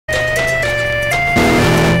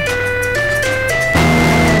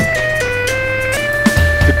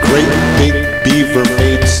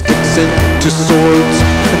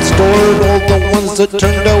it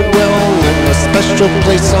turned out well in a special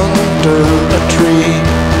place under a tree.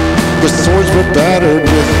 The swords were battered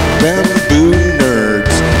with bamboo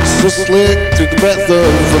nerds, so slick through the breath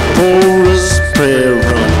of a porous prayer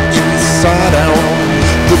run inside out.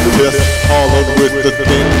 The pith hollowed with the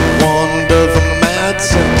thin wand of a mad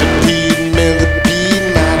centipede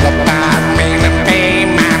millipede, malabide,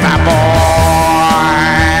 millipede, malaboy.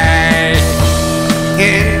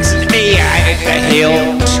 It's me at the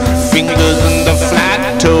hilt, fingers in the flat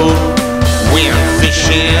toe.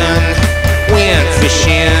 Went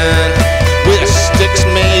fishing with sticks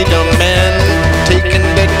made of men, taking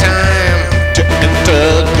their time to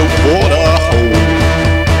enter the water hole.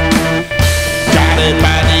 Guided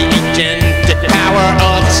by the agentic power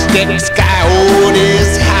of sticks,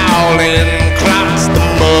 coyotes howling across the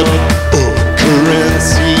mud.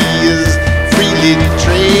 Currency is freely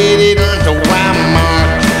traded under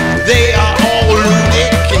Walmart. They are all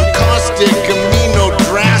ludic and caustic,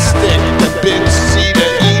 amino-drastic. The big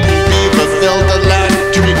cedar eating beaver felled the last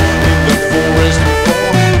tree in the forest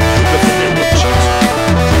born the villages.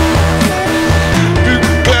 You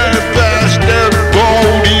gotta pass that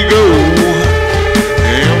bald eagle,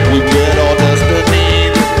 and we bet our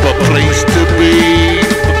destiny a place to be.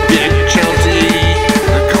 A big Chelsea,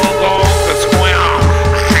 the Congo, the square,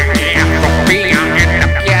 hanging from beyond in the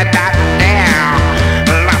pier that now.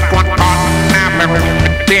 Last one on never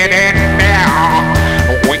did it now.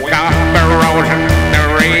 We got the road, the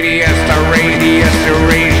radius,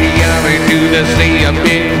 into the sea of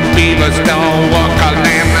big beavers don't walk a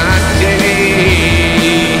calamity.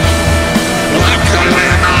 A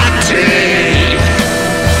calamity.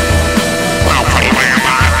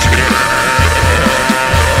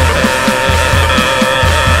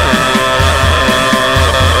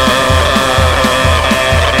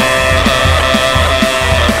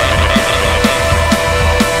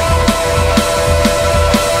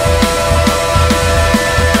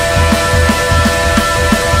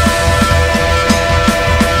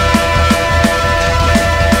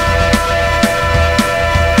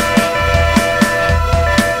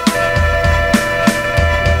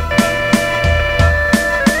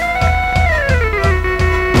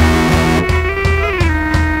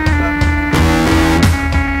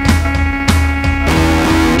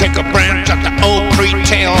 Take a branch of the oak tree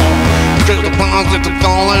tail, drill the ponds at the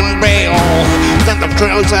fallen rail, then the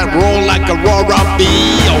trails that roll like a roar of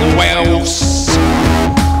wells.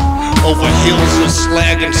 Over hills of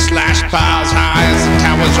slag and slash piles high as the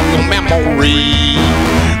towers of your memory.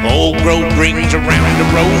 Old growth rings around the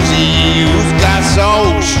rosy. Who's got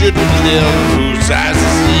soul should live? Whose eyes to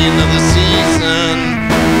see another season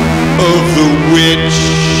of the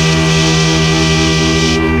witch?